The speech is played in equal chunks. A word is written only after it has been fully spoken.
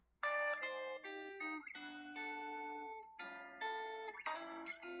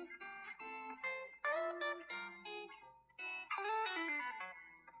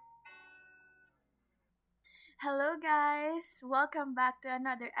Hello, guys! Welcome back to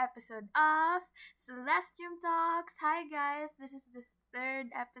another episode of Celestium Talks. Hi, guys! This is the third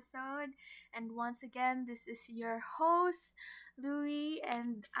episode, and once again, this is your host, Louie,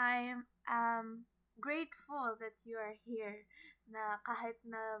 and I'm grateful that you are here. Na kahit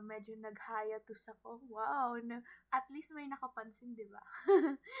na medyo nag-hiatus ako, wow, at least may nakapansin, di ba?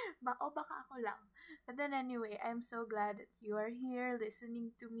 Baka ako lang. But then anyway, I'm so glad that you are here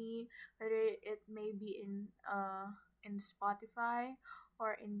listening to me, whether it may be in Spotify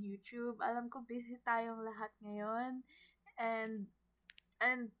or in YouTube. Alam ko busy tayong lahat ngayon, and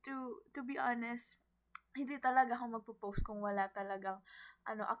to be honest, hindi talaga ako magpo-post kung wala talagang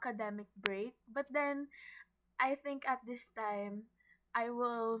academic break. But then I think at this time I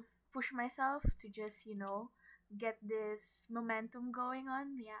will push myself to just, get this momentum going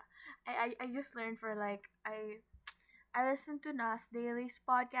on. Yeah. I just learned for like I listened to Nas Daily's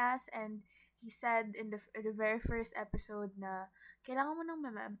podcast, and he said in the very first episode na kailangan mo ng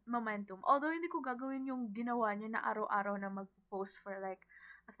momentum. Although hindi ko gagawin yung ginawa niya na araw-araw na mag-post for like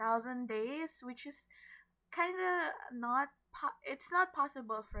 1,000 days, which is kind of it's not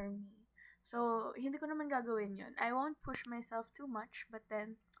possible for me. So, hindi ko naman gagawin yun. I won't push myself too much, but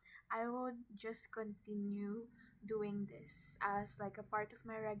then I would just continue doing this as like a part of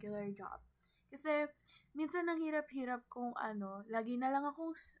my regular job. Kasi, minsan ang hirap-hirap kung lagi na lang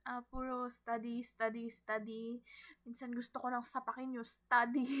akong puro study, study, study. Minsan gusto ko nang sapakin yung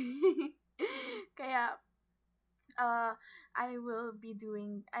study. Kaya, I will be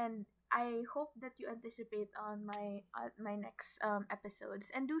doing, and I hope that you anticipate on my next episodes,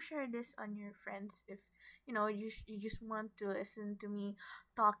 and do share this on your friends if you just want to listen to me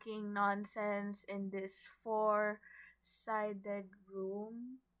talking nonsense in this four-sided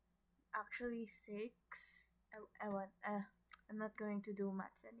room. Actually, six. I'm not going to do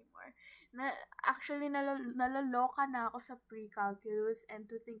maths anymore. Actually, nalaloka na ako sa pre-calculus, and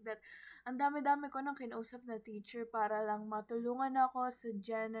to think that ang dami-dami ko nang kinausap na teacher para lang matulungan ako sa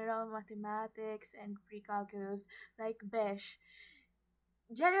general mathematics and pre-calculus. Like, besh,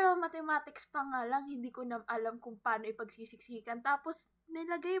 general mathematics pa nga lang, hindi ko na alam kung paano ipagsisiksikan. Tapos,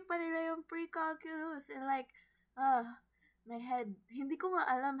 nilagay pa nila yung pre-calculus. And like, my head. Hindi ko nga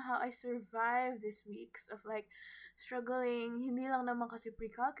alam how I survived these weeks of like struggling. Hindi lang naman kasi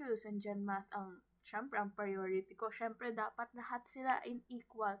pre-calculus and gen math syempre ang priority ko. Syempre dapat lahat sila in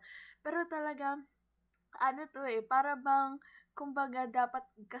equal. Pero talaga para bang kumbaga dapat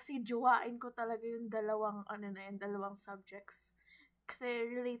kasi jowain ko talaga yung dalawang subjects. Kasi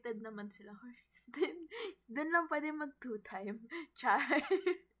related naman sila. Dun lang pwede mag two-time. Char.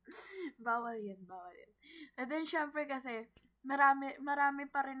 Bawal yan. And then, syempre kasi, marami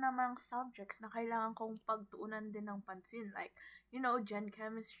pa rin namang subjects na kailangan kong pagtuunan din ng pansin. Like, gen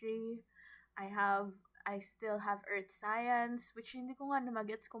chemistry. I still have earth science, which hindi ko nga na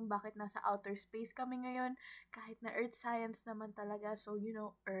magets kung bakit nasa outer space kami ngayon, kahit na earth science naman talaga. So,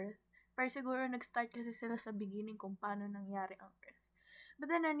 earth. Pero siguro nag-start kasi sila sa beginning kung paano nangyari ang earth. But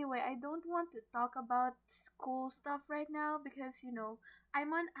then anyway, I don't want to talk about school stuff right now because,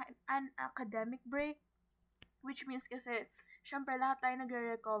 I'm on an academic break, which means kasi, syempre lahat tayo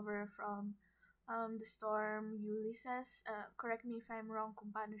nagre-recover from the storm Ulysses. Correct me if I'm wrong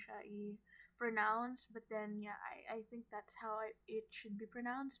kung paano siya i-pronounce, but then, yeah, I think that's how it should be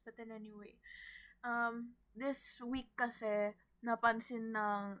pronounced. But then anyway, this week kasi, napansin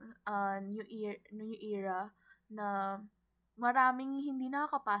ng new era na maraming hindi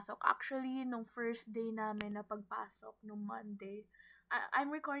nakakapasok. Actually, nung first day namin na pagpasok, nung Monday,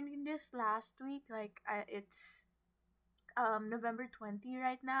 I'm recording this last week, like, it's November 20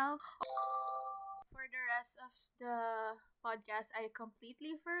 right now. For the rest of the podcast, I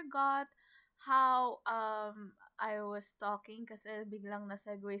completely forgot how I was talking kasi biglang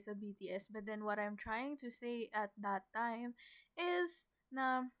na-segue sa BTS. But then what I'm trying to say at that time is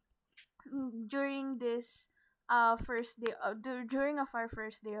na during this first day during of our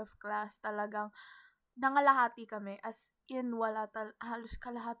first day of class, talagang nangalahati kami, as in halos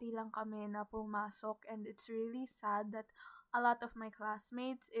kalahati lang kami na pumasok, and it's really sad that a lot of my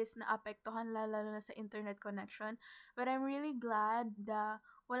classmates is naapektuhan, lalo na sa internet connection. But I'm really glad na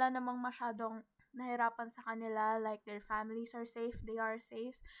wala namang masyadong nahirapan sa kanila, like their families are safe, they are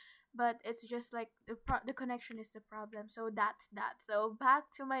safe. But it's just like the connection is the problem. So that's that. So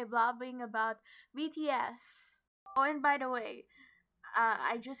back to my blabbing about BTS. Oh, and by the way,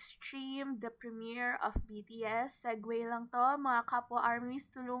 I just streamed the premiere of BTS. Segue lang to, mga kapwa armies,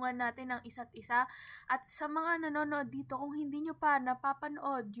 tulungan natin ang isa't isa. At sa mga nanonood dito, kung hindi nyo pa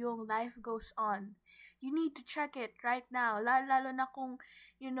napapanood yung Life Goes On, you need to check it right now. Lalo na kung,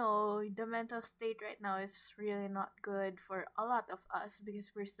 the mental state right now is really not good for a lot of us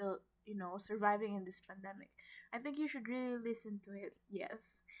because we're still, surviving in this pandemic. I think you should really listen to it.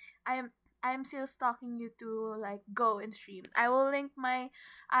 Yes. I'm still stalking you to like go and stream. I will link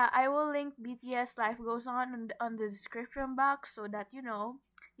BTS Life Goes On the description box so that you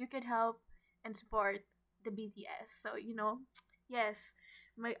can help and support the BTS. So, yes,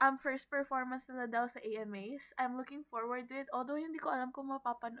 my first performance nila daw sa AMAs. I'm looking forward to it. Although hindi ko alam kung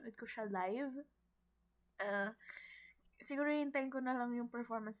mapapanood ko siya live. Uh, Siguro hintayin ko na lang yung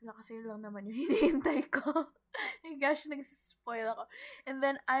performance nila kasi yun lang naman yung hinihintay ko. My gosh, nag-spoil ako. And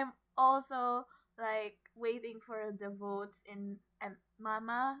then, I'm also, like, waiting for the votes in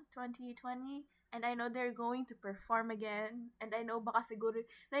Mama 2020. And I know they're going to perform again. And I know baka siguro,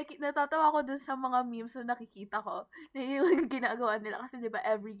 natatawa ko dun sa mga memes na nakikita ko. Na yung ginagawa nila. Kasi diba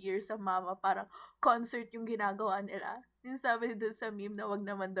every year sa Mama, parang concert yung ginagawa nila. Yung sabi dun sa meme na wag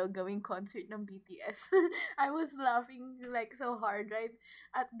naman daw gawing concert ng BTS. I was laughing like so hard right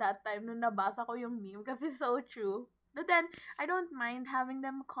at that time nung nabasa ko yung meme kasi so true. But then I don't mind having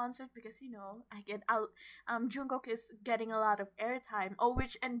them concert because Jungkook is getting a lot of airtime. Oh,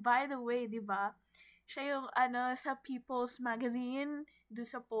 which and by the way, 'di ba? Siya yung sa People's Magazine, do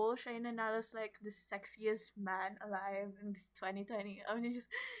sa poll, siya yung nanalo as like the sexiest man alive in this 2020.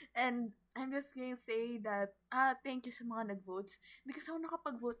 I'm just gonna say that thank you sa mga nag-votes. Hindi kasi ako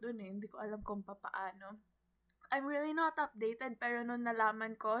nakapag-vote dun eh. Hindi ko alam kung papaano. I'm really not updated pero nung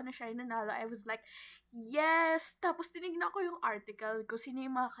nalaman ko na siya yung nanalo, I was like, yes! Tapos tinignan ko yung article kung sino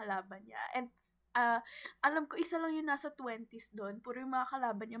yung mga kalaban niya. And alam ko isa lang yung nasa 20s doon. Puro yung mga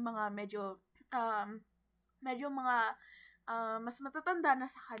kalaban niya mga medyo mga mas matatanda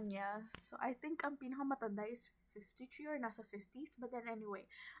na sa kanya. So, I think ang pinakamatanda is 53 or nasa 50s. But then anyway,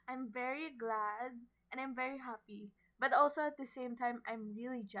 I'm very glad and I'm very happy. But also at the same time, I'm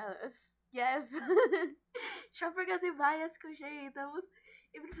really jealous. Yes. Siyempre kasi bias ko siya eh. Tapos,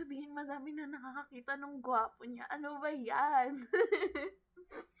 ibig sabihin madami na nakakakita ng gwapo niya. Ano ba yan?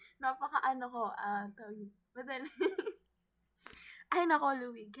 Napaka-ano ko. But then, ay nako,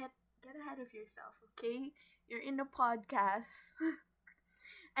 Louie. Get ahead of yourself, okay? You're in a podcast.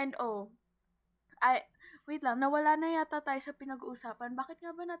 And wait lang, nawala na yata tayo sa pinag-uusapan. Bakit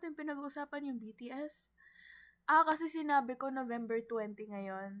nga ba natin pinag-uusapan yung BTS? Kasi sinabi ko November 20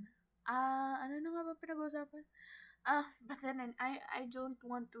 ngayon. Ano na nga ba pinag-uusapan? But then I don't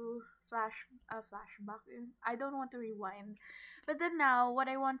want to flashback. I don't want to rewind. But then now,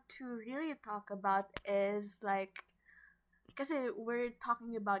 what I want to really talk about is like, kasi we're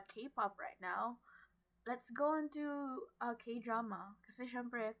talking about K-pop right now. Let's go into K-drama. Kasi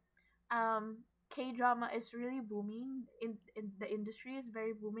syempre, K-drama is really booming. In the industry is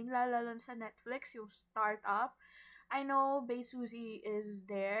very booming. Lalo sa Netflix, yung startup. I know Bae Suzy is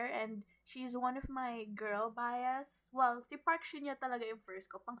there and she's one of my girl bias. Well, si Park Shin niya talaga yung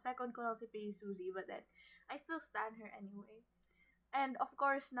first ko. Pang second ko lang si Bae Suzy, but then I still stan her anyway. And of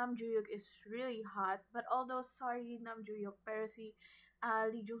course, Nam Joo-hyuk is really hot. But although, sorry Nam Joo-hyuk, pero si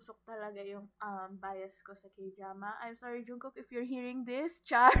Lee Jung-suk talaga yung bias ko sa K-drama. I'm sorry Jungkook if you're hearing this,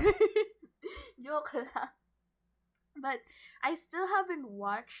 char. Joke lang. But I still haven't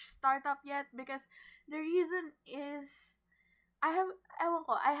watched Startup yet because the reason is I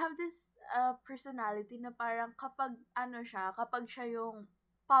have this personality na parang kapag siya yung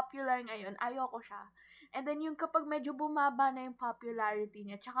popular ngayon, ayoko siya. And then yung kapag medyo bumaba na yung popularity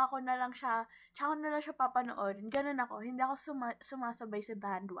niya, tsaka ko na lang siya papanoorin. Ganun ako. Hindi ako sumasabay sa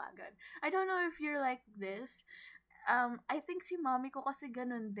bandwagon. I don't know if you're like this. I think si mommy ko kasi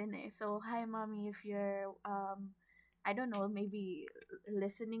ganun din eh. So, hi mommy if you're I don't know, maybe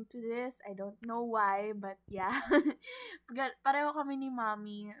listening to this. I don't know why, but yeah. Pareho kami ni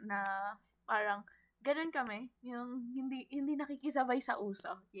mommy na parang ganun kami, yung hindi nakikisabay sa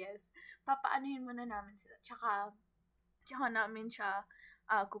uso. Yes. Papaanuhin muna namin sila. Tsaka namin siya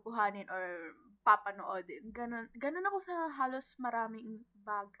kukuhanin or papanoodin. Ganun ako sa halos maraming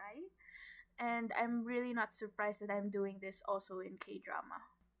bagay. And I'm really not surprised that I'm doing this also in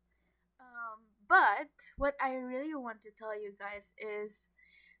K-drama. But what I really want to tell you guys is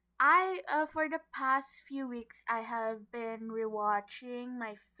for the past few weeks I have been rewatching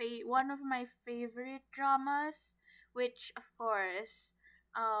one of my favorite dramas, which of course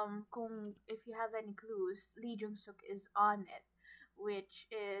if you have any clues, Lee Jung-suk is on it,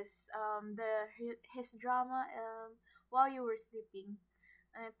 which is his drama While You Were Sleeping.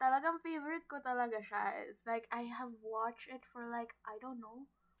 Talagang favorite ko talaga siya. It's like I have watched it for like I don't know,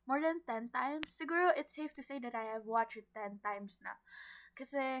 more than 10 times. Siguro it's safe to say that I have watched it 10 times na.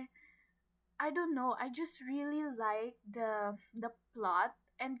 Kasi I don't know, I just really like the plot.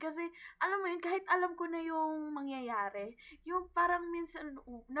 And kasi, alam mo yun, kahit alam ko na yung mangyayari, yung parang minsan,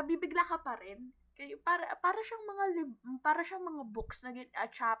 nabibigla ka pa rin. Kaya para siyang mga para siyang mga books na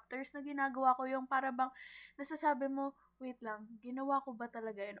chapters na ginagawa ko, yung para bang nasasabi mo, wait lang, ginawa ko ba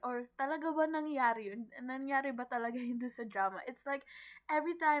talaga yun? Or talaga ba nangyari yun? Nangyari ba talaga yun dun sa drama? It's like,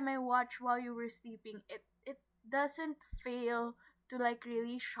 every time I watch While You Were Sleeping, it doesn't fail to like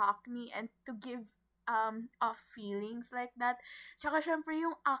really shock me and to give off feelings like that. Tsaka syempre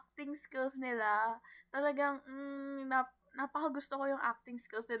yung acting skills nila, talagang napakagusto ko yung acting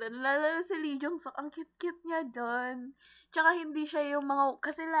skills nila. Lalo si Lee Jong Suk, ang cute-cute niya doon. Tsaka hindi siya yung mga,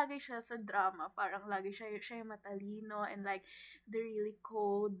 kasi lagi siya sa drama, parang lagi siya yung matalino and like the really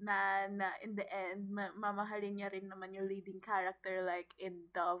cold man na in the end, mamahalin niya rin naman yung leading character like in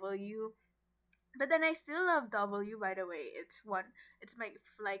W. But then I still love W, by the way. It's my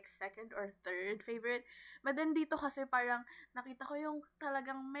like second or third favorite. But then dito kasi parang nakita ko yung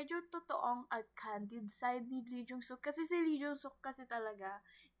talagang medyo totoong at candid side ni Lee Jung Suk. Kasi si Lee Jung Suk kasi talaga,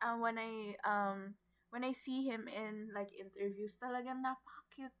 when I see him in like interviews, talagang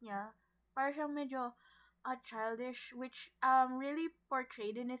napaka-cute niya. Parang siyang medyo childish, which really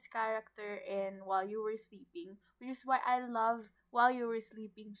portrayed in his character in While You Were Sleeping, which is why I love While You Were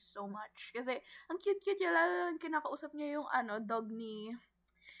Sleeping so much. Kasi ang cute-cute niya, lalo lang kinakausap niya yung dog ni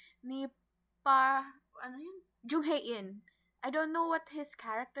pa, ano yun? Jung Hae-in. I don't know what his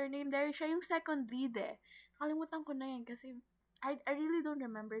character name there. Siya yung second lead eh. Nakalimutan ko na yun kasi I really don't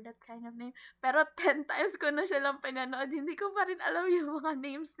remember that kind of name. Pero 10 times ko na siya lang pinanood. Hindi ko pa rin alam yung mga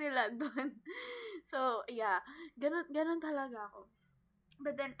names nila doon. So, yeah. Ganun talaga ako.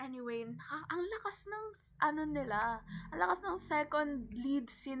 But then anyway, ang lakas ng nila. Ang lakas ng second lead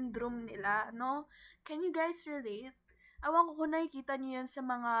syndrome nila, no? Can you guys relate? Awan ko kung nakikita niyo yun sa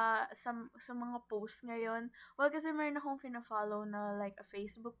mga posts ngayon. Well, kasi meron akong fina-follow na like a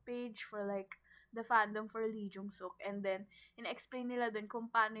Facebook page for like the fandom for Lee Jung Suk. And then, ina-explain nila dun kung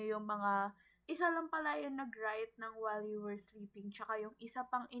paano yung mga isa lang pala yung nag-write ng While You Were Sleeping. Tsaka yung isa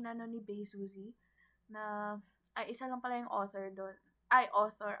pang inano ni Bae Suzy na isa lang pala yung author doon.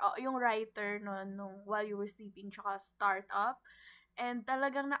 Yung writer nung While You Were Sleeping tsaka Startup. And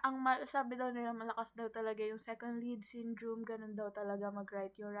talagang sabi daw nila malakas daw talaga yung second lead syndrome, ganun daw talaga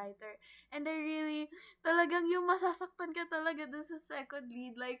mag-write yung writer. And I really, talagang yung masasaktan ka talaga dun sa second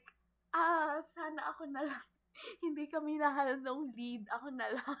lead, like, sana ako na lang. Hindi kami nahal nung lead, ako na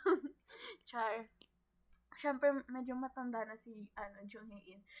lang. Char. Siyempre, medyo matanda na si Jung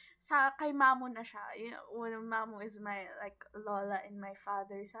Hae-in. Kay Mamu na siya. Mamu is my, like, lola in my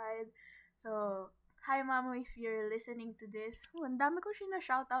father's side. So, hi Mamu, if you're listening to this. Ang dami ko siya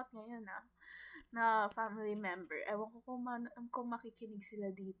na-shoutout ngayon, na family member. Ewan ko kung makikinig sila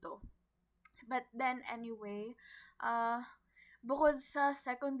dito. But then, anyway, bukod sa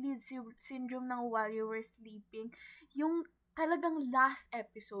second lead syndrome ng While You Were Sleeping, yung talagang last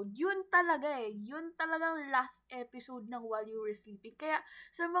episode, yun talagang last episode ng While You Were Sleeping. Kaya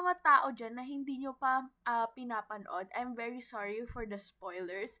sa mga tao dyan na hindi nyo pa pinapanood, I'm very sorry for the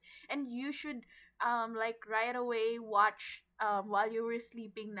spoilers, and you should like right away watch While You Were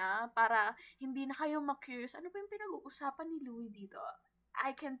Sleeping na, para hindi na kayo ma-curious ano ba yung pinag-uusapan ni Louie dito.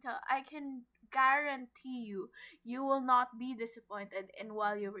 I can guarantee you will not be disappointed in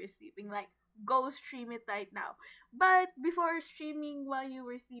While You Were Sleeping. Like, go stream it right now. But before streaming While You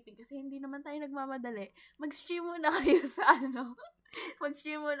Were Sleeping, kasi hindi naman tayo nagmamadali, mag-stream muna kayo sa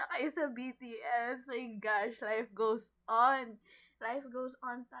mag-stream muna kayo sa BTS. My gosh, life goes on. Life goes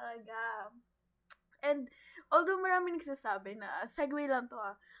on talaga. And although marami nagsasabi na, segue lang to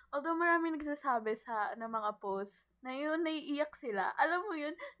although marami nagsasabi na mga posts, na yun, naiiyak sila. Alam mo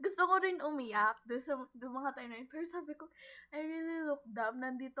yun, gusto ko rin umiyak doon mga time na yun. Pero sabi ko, I really look dumb.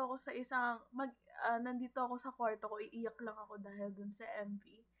 Nandito ako sa kwarto ko, iiyak lang ako dahil dun sa MV.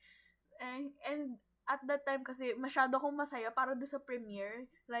 And at that time kasi, masyado akong masaya para doon sa premiere.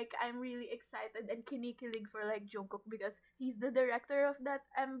 Like, I'm really excited and kinikilig for like Jungkook because he's the director of that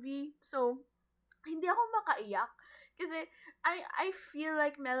MV. So, hindi ako makaiyak kasi I feel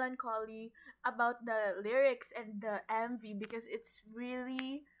like melancholy about the lyrics and the MV because it's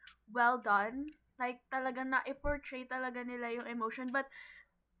really well done. Like, talaga na-portray talaga nila yung emotion. But,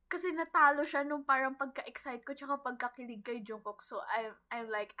 kasi natalo siya nung parang pagka-excite ko tsaka pagkakilig kay Jungkook. So, I'm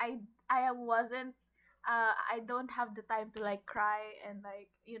like, I wasn't, I don't have the time to like cry and like,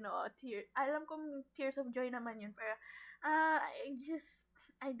 alam kong tears of joy naman yun. Pero, I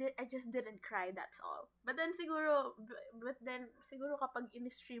just didn't cry, that's all. But then siguro kapag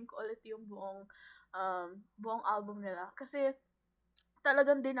in-stream ko ulit yung buong album nila, kasi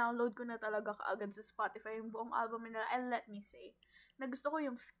talagang dinownload ko na talaga kaagad sa Spotify yung buong album nila. And let me say, na gusto ko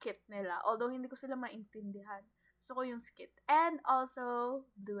yung skit nila. Although hindi ko sila maintindihan. Gusto ko yung skit. And also,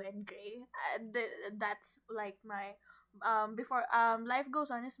 Blue and Gray. That's like my, before, Life Goes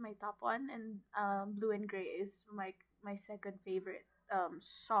On is my top one. And Blue and Gray is my second favorite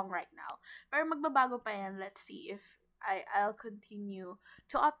song right now. Pero magbabago pa yan. Let's see if I'll continue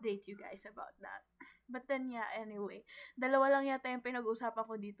to update you guys about that. But then, yeah, anyway. Dalawa lang yata yung pinag-usapan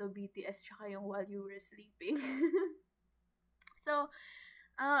ko dito, BTS tsaka yung While You Were Sleeping. So,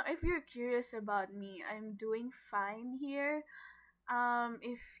 if you're curious about me, I'm doing fine here.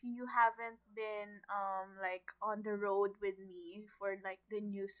 If you haven't been like on the road with me for like the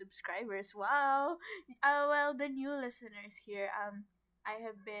new subscribers, wow. Well, the new listeners here, I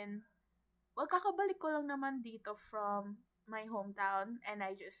have been, well, kakabalik ko lang naman dito from my hometown, and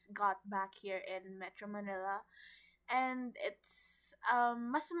I just got back here in Metro Manila. And it's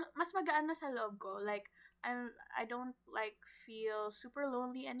mas magaan na sa loob ko, like I don't like feel super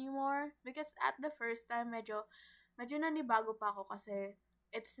lonely anymore, because at the first time medyo nanibago pa ako, kasi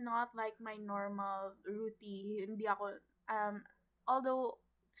it's not like my normal routine. Hindi ako although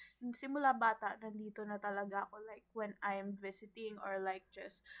simula bata nandito na talaga ako, like when I'm visiting or like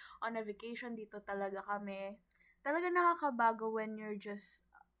just on a vacation, dito talaga kami. Talaga nakakabago when you're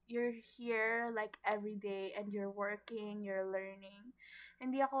here like every day and you're working, you're learning.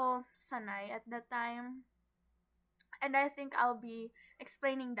 Hindi ako sanay at that time. And I think I'll be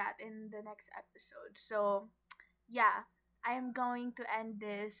explaining that in the next episode. So, yeah, I'm going to end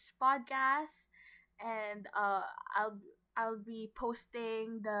this podcast, and I'll be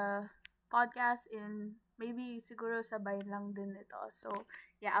posting the podcast in, maybe siguro sabay lang din ito. So,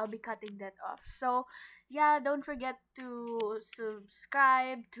 yeah, I'll be cutting that off. So, yeah, don't forget to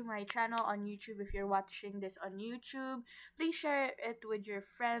subscribe to my channel on YouTube if you're watching this on YouTube. Please share it with your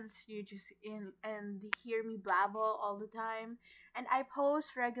friends. You just in and hear me blabble all the time. And I will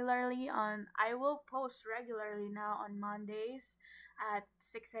post regularly now on Mondays at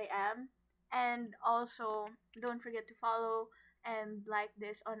 6 a.m. And also, don't forget to follow and like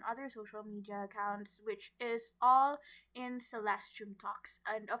this on other social media accounts, which is all in Celestium Talks.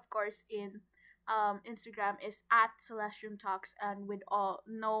 And of course, in Instagram is at Celestium Talks, and with all,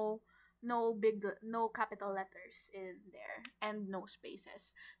 no capital letters in there, and no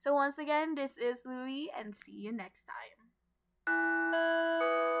spaces. So once again, this is Louie, and see you next time.